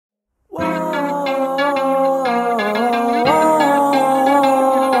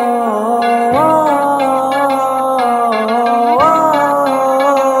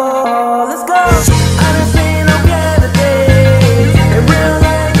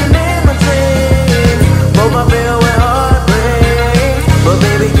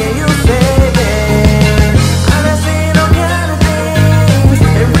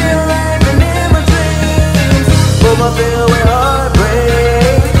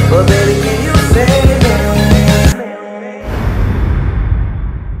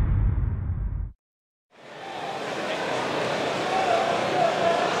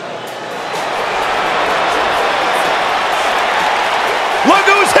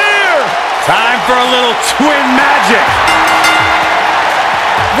Time for a little twin magic.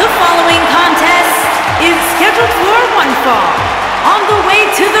 The following contest is scheduled for one fall. On the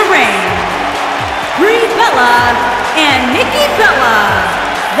way to the ring, TREYBAILE and Nikki Bella,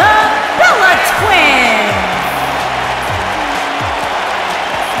 the Bella Twins.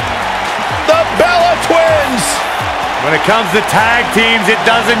 The Bella Twins! When it comes to tag teams, it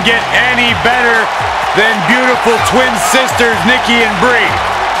doesn't get any better than beautiful twin sisters Nikki and Brie.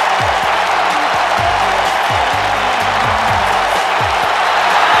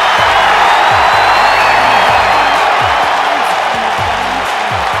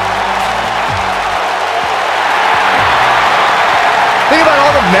 Think about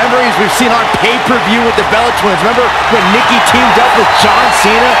all the memories we've seen on pay-per-view with the Bella Twins. Remember when Nikki teamed up with John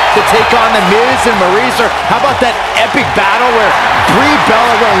Cena to take on The Miz and Maurice? Or how about that epic battle where Brie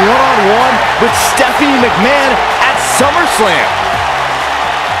Bella went one-on-one with Stephanie McMahon at SummerSlam?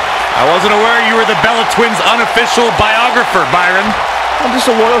 I wasn't aware you were the Bella Twins' unofficial biographer, Byron. I'm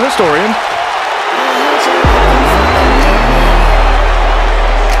just a loyal historian.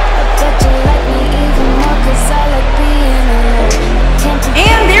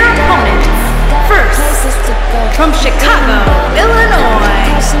 And their opponents, first, from Chicago,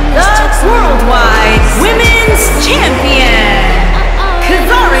 Illinois, the Worldwide Women's Champion,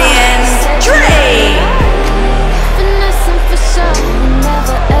 Kazarian Trey.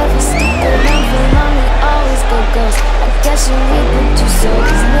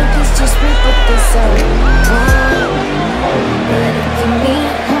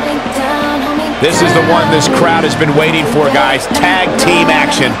 This is the one this crowd has been waiting for, guys. Tag team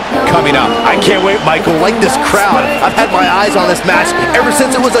action coming up. I can't wait, Michael. Like this crowd, I've had my eyes on this match ever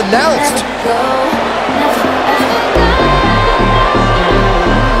since it was announced.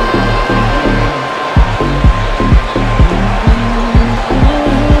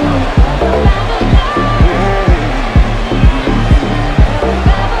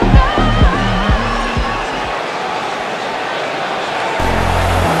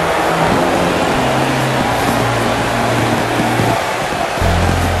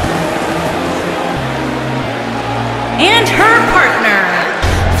 And her partner,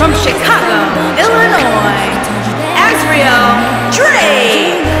 from Chicago, Illinois, Azrael,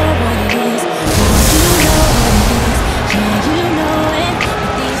 Trey.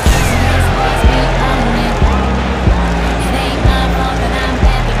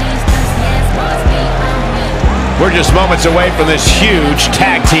 We're just moments away from this huge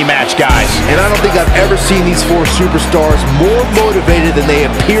tag team match, guys. And I don't think I've ever seen these four superstars more motivated than they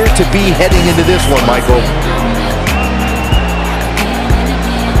appear to be heading into this one, Michael.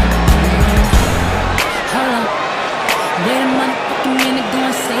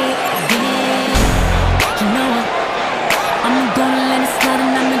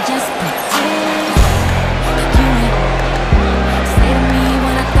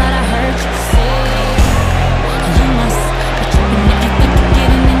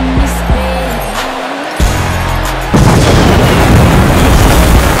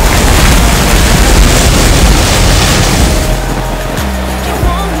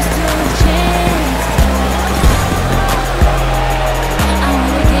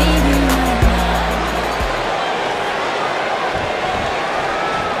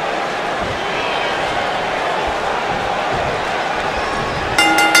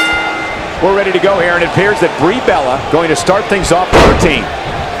 We're ready to go here, and it appears that Brie Bella going to start things off for her team.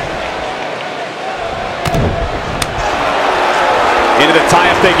 Into the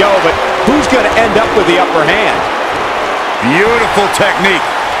tie-up they go, but who's going to end up with the upper hand? Beautiful technique.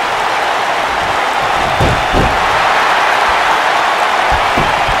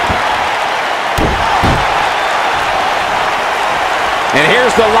 And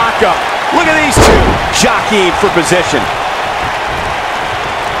here's the lockup. Look at these two jockeying for position.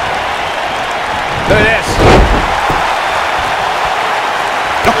 Look at this.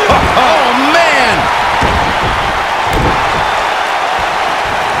 Oh, man.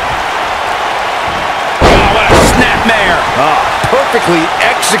 Oh, what a snapmare. Oh, perfectly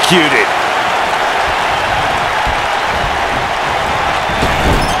executed.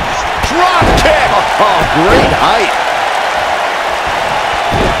 Drop kick. Oh, great height.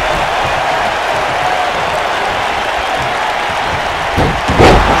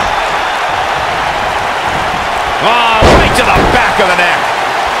 Oh, right to the back of the neck.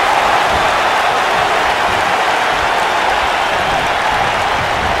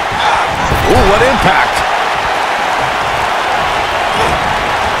 Ooh, what impact.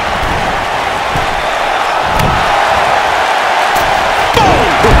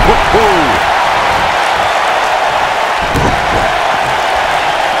 Boom!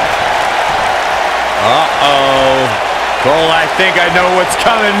 Cole, I think I know what's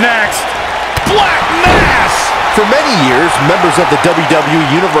coming next. Black Mass! For many years, members of the WWE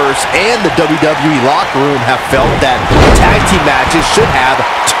Universe and the WWE locker room have felt that tag team matches should have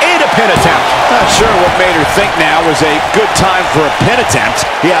a pin attempt. Not sure what made her think now was a good time for a pin attempt.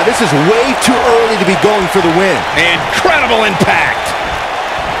 Yeah, this is way too early to be going for the win. Incredible impact.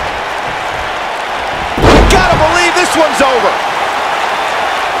 Gotta believe this one's over.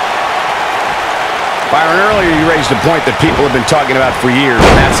 Byron, earlier you raised a point that people have been talking about for years,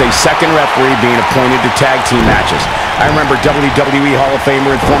 and that's a second referee being appointed to tag team matches. I remember WWE Hall of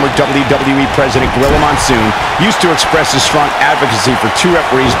Famer and former WWE President Gorilla Monsoon used to express his strong advocacy for two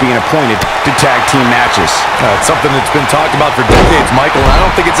referees being appointed to tag team matches. It's something that's been talked about for decades, Michael, and I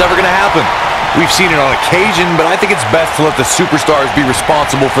don't think it's ever going to happen. We've seen it on occasion, but I think it's best to let the superstars be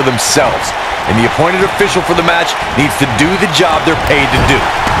responsible for themselves. And the appointed official for the match needs to do the job they're paid to do.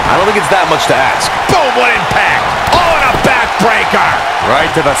 I don't think it's that much to ask. Boom, what impact! Oh, and a backbreaker!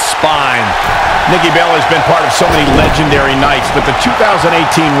 Right to the spine. Nikki Bella has been part of so many legendary nights, but the 2018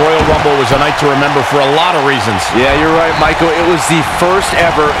 Royal Rumble was a night to remember for a lot of reasons. Yeah, you're right, Michael. It was the first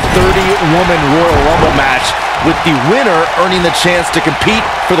ever 30-woman Royal Rumble match, with the winner earning the chance to compete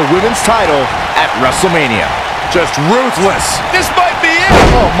for the women's title at WrestleMania. Just ruthless. This might be it!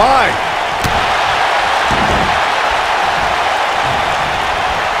 Oh, my.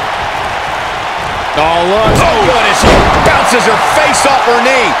 Oh, look. Oh, goodness. Bounces her face off her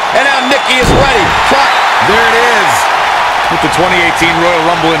knee. And now Nikki is ready. There it is. With the 2018 Royal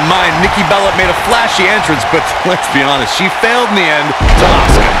Rumble in mind, Nikki Bella made a flashy entrance, but let's be honest, she failed in the end to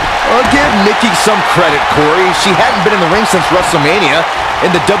Asuka. I'll give Nikki some credit, Corey. She hadn't been in the ring since WrestleMania.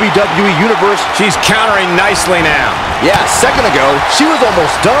 In the WWE Universe, she's countering nicely now. Yeah, a second ago, she was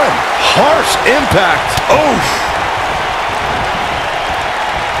almost done. Harsh impact. Oof.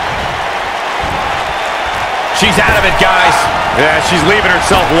 She's out of it, guys. Yeah, she's leaving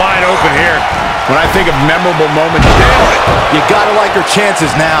herself wide open here. When I think of memorable moments, you gotta like her chances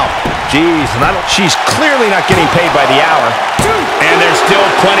now. Jeez, she's clearly not getting paid by the hour. And there's still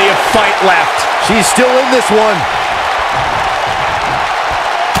plenty of fight left. She's still in this one.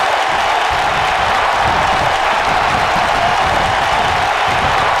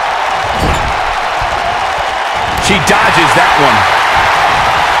 She dodges that one.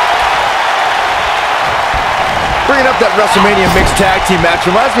 Bringing up that WrestleMania mixed tag team match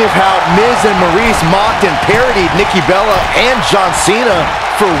reminds me of how Miz and Maurice mocked and parodied Nikki Bella and John Cena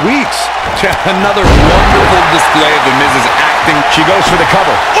for weeks. Another wonderful display of the Miz's acting. She goes for the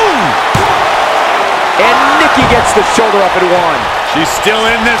cover. Ooh! And Nikki gets the shoulder up at one. She's still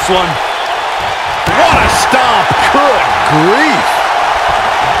in this one. What a stomp. Good grief.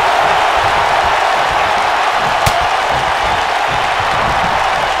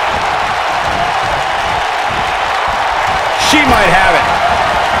 She might have it.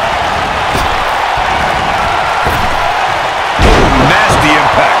 Nasty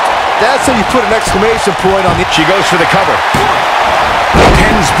impact. That's how you put an exclamation point on the... She goes for the cover.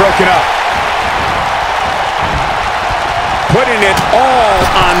 Pin's broken up. Putting it all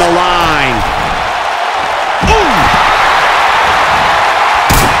on the line. Ooh!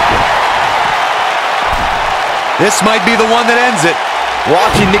 This might be the one that ends it.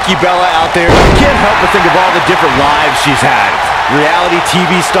 Watching Nikki Bella out there, you can't help but think of all the different lives she's had. Reality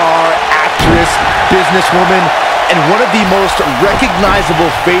TV star, actress, businesswoman, and one of the most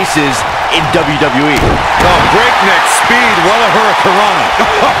recognizable faces in WWE. Oh, breakneck speed, well a hurricanrana.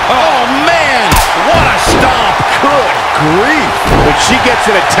 Oh, man! What a stomp! Good grief! When she gets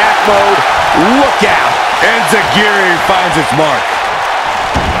in attack mode, look out! Enziguri finds its mark.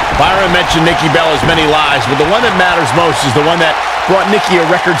 Byron mentioned Nikki Bella's many lives, but the one that matters most is the one that brought Nikki a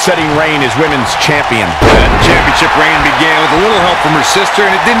record-setting reign as women's champion. That championship reign began with a little help from her sister,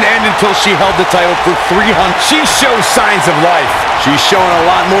 and it didn't end until she held the title for 300. She shows signs of life. She's showing a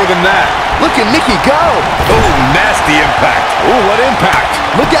lot more than that. Look at Nikki go! Oh, nasty impact. Oh, what impact!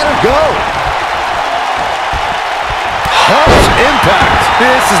 Look at her go! Harsh impact.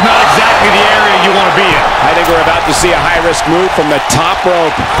 This is not exactly the area you want to be in. I think we're about to see a high-risk move from the top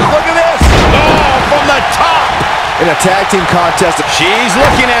rope. Look at this! Oh, from the top! In a tag team contest, She's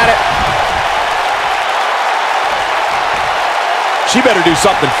looking at it. She better do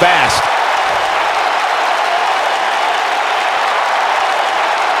something fast.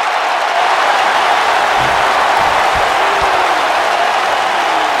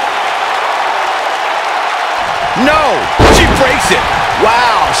 No! She breaks it.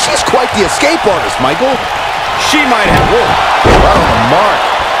 wow, she's quite the escape artist, Michael. She might have... Whoa. Right on the mark.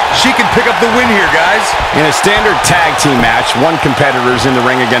 She can pick up the win here, guys. In a standard tag team match, one competitor is in the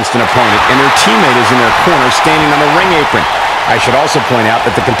ring against an opponent, and their teammate is in their corner standing on the ring apron. I should also point out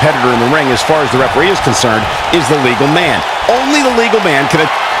that the competitor in the ring, as far as the referee is concerned, is the legal man. Only the legal man can... The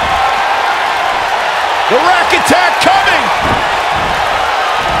rack attack coming!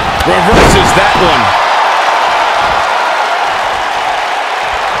 Reverses that one.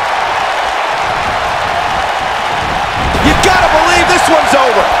 You gotta believe this one's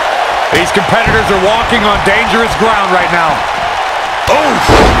over. These competitors are walking on dangerous ground right now. Oh,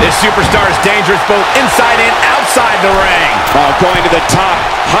 this superstar is dangerous both inside and outside the ring. Oh, going to the top,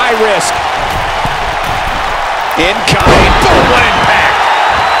 high risk. Incoming, boom, what impact.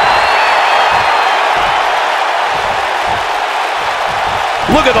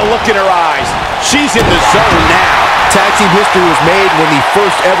 Look at the look in her eyes. She's in the zone now. Tag team history was made when the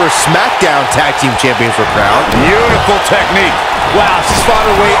first ever Smackdown tag team champions were crowned. Beautiful technique. Wow, she's fought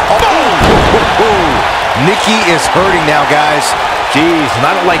her way. Nikki is hurting now, guys. Jeez, and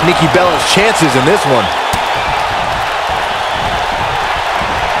I don't like Nikki Bella's chances in this one.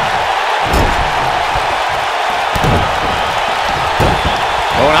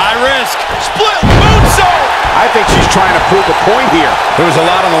 Oh, high risk. Split moonsault. I think she's trying to prove a point here. There was a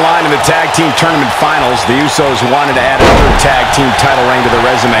lot on the line in the tag team tournament finals. The Usos wanted to add another tag team title reign to their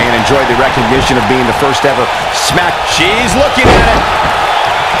resume and enjoy the recognition of being the first ever Smack. She's looking at it.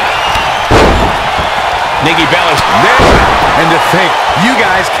 Nikki Bella's there. And to think, you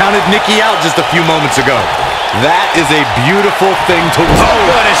guys counted Nikki out just a few moments ago. That is a beautiful thing to watch. Oh,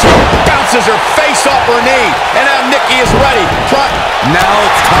 good, as she bounces her face off her knee. And now Nikki is ready. Now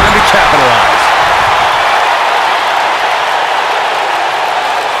it's time to capitalize.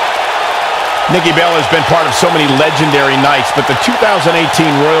 Nikki Bella has been part of so many legendary nights, but the 2018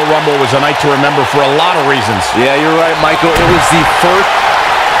 Royal Rumble was a night to remember for a lot of reasons. Yeah, you're right, Michael. It was the first.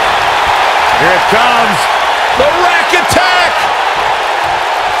 Here it comes. The rack attack.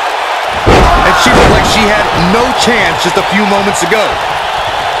 And she looked like she had no chance just a few moments ago.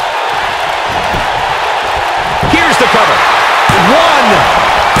 Here's the cover. 1,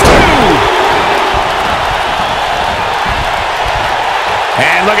 2.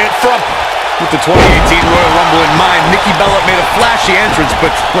 And look at it from... With the 2018 Royal Rumble in mind, Nikki Bella made a flashy entrance, but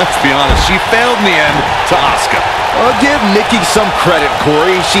let's be honest, she failed in the end to Asuka. I'll give Nikki some credit,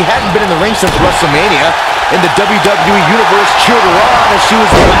 Corey. She hadn't been in the ring since WrestleMania, and the WWE Universe cheered her on as she was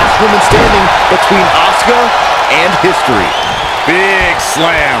the last woman standing between Asuka and history. Big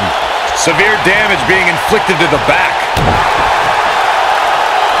slam. Severe damage being inflicted to the back.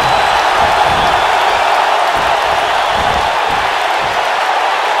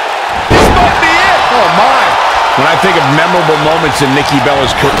 Oh, my. When I think of memorable moments in Nikki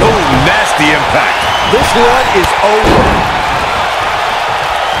Bella's career... Oh, nasty impact. This run is over.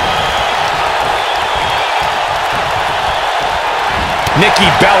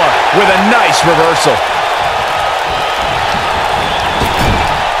 Nikki Bella with a nice reversal.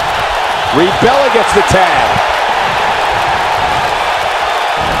 Bella gets the tag.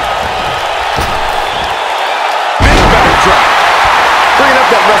 Big back drop. Bringing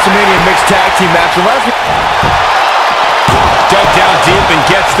up that WrestleMania mixed tag team match. Dug down deep and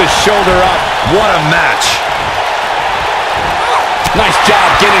gets the shoulder up. What a match. Nice job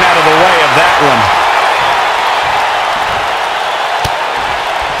getting out of the way of that one.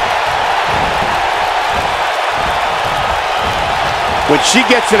 When she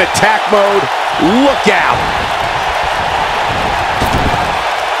gets in attack mode, look out.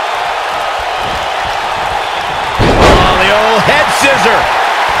 Oh, the old head scissor.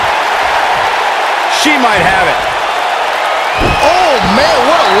 She might have it. Oh, man,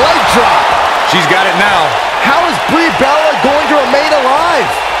 what a leg drop. She's got it now. How is Brie Bella going to remain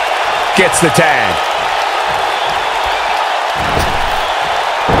alive? Gets the tag.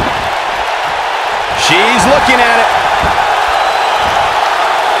 She's looking at it.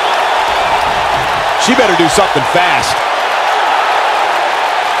 She better do something fast.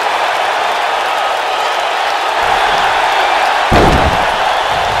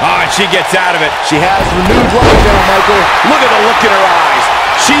 Oh, and she gets out of it. She has renewed life now, Michael. Look at the look in her eyes.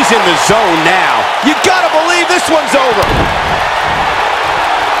 She's in the zone now. You gotta believe this one's over.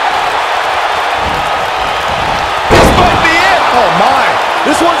 This might be it. Oh, my.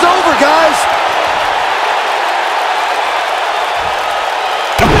 This one's over, guys.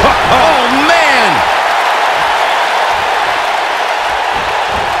 Oh, man.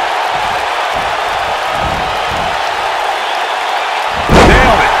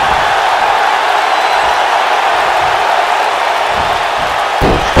 Nailed it.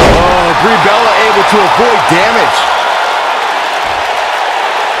 Oh, Brie Bella able to avoid damage.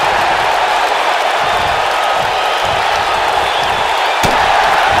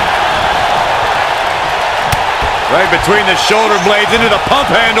 Right between the shoulder blades into the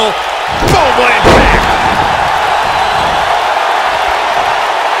pump handle. Boom, what impact!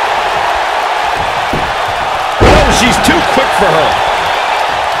 Oh, she's too quick for her.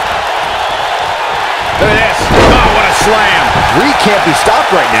 Look at this. Oh, what a slam. Brie can't be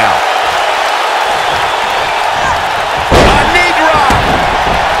stopped right now. A knee drop.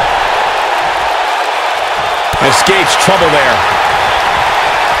 Escapes trouble there.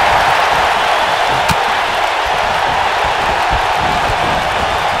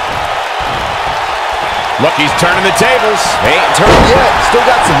 Look, he's turning the tables. Ain't turned yet. Still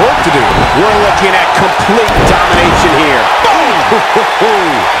got some work to do. We're looking at complete domination here. Boom!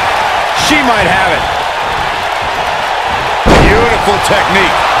 She might have it. Beautiful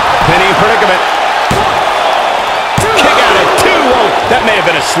technique. Penny in predicament. Kick out at 2. Whoa, that may have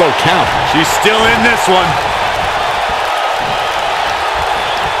been a slow count. She's still in this one.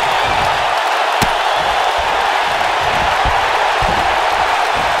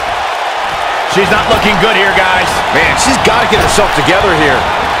 She's not looking good here, guys. Man, she's got to get herself together here.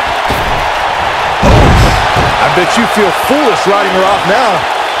 I bet you feel foolish riding her off now.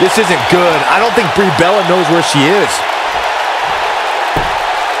 This isn't good. I don't think Brie Bella knows where she is.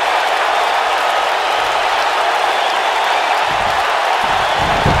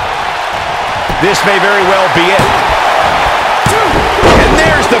 This may very well be it. And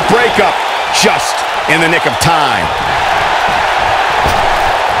there's the breakup, just in the nick of time.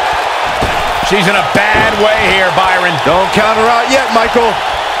 She's in a bad way here, Byron. Don't count her out yet, Michael. Oh,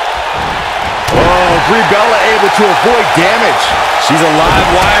 Brie Bella able to avoid damage. She's a live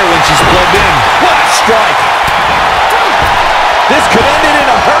wire when she's plugged in. What a strike. This could end it in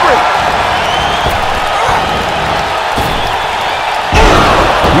a hurry.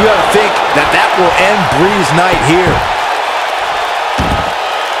 You got to think that will end Brie's night here.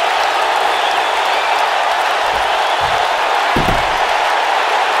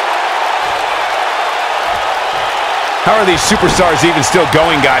 How are these superstars even still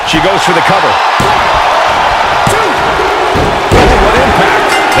going, guys? She goes for the cover. 1, 2. Oh, what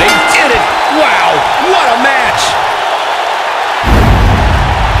impact. They did it. Wow, what a match.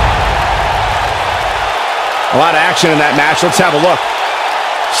 A lot of action in that match. Let's have a look.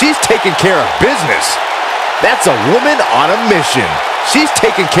 She's taking care of business. That's a woman on a mission. She's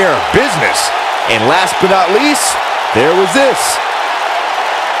taking care of business. And last but not least, there was this.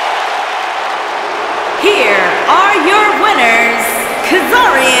 Here are your winners,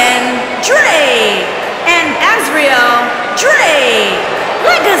 Kazarian, and Azrael,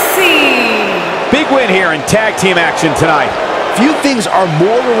 Legacy. Big win here in tag team action tonight. Few things are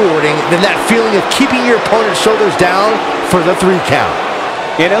more rewarding than that feeling of keeping your opponent's shoulders down for the 3 count.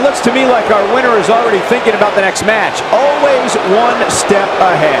 And it looks to me like our winner is already thinking about the next match. Always one step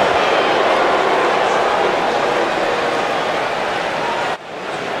ahead.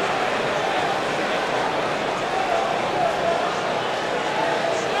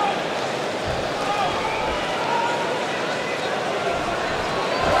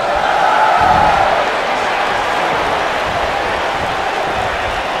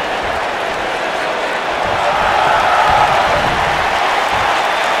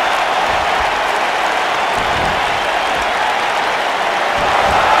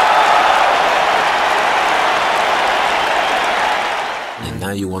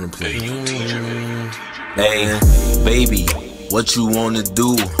 Now you wanna play. Hey, baby, what you wanna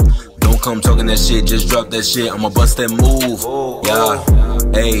do? Don't come talking that shit, just drop that shit. I'ma bust that move. Yeah,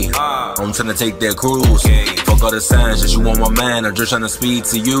 hey, I'm tryna take that cruise. Fuck all the signs, just you want my man. I'm just tryna speak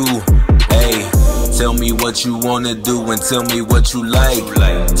to you. Hey, tell me what you wanna do and tell me what you like.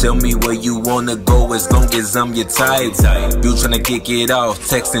 Tell me where you wanna go as long as I'm your type. You tryna kick it off,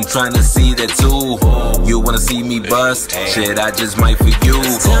 texting tryna see that too. You wanna see me bust? Shit, I just might for you.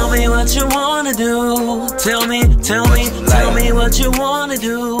 Tell me what you wanna do. Tell me what you wanna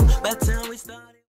do.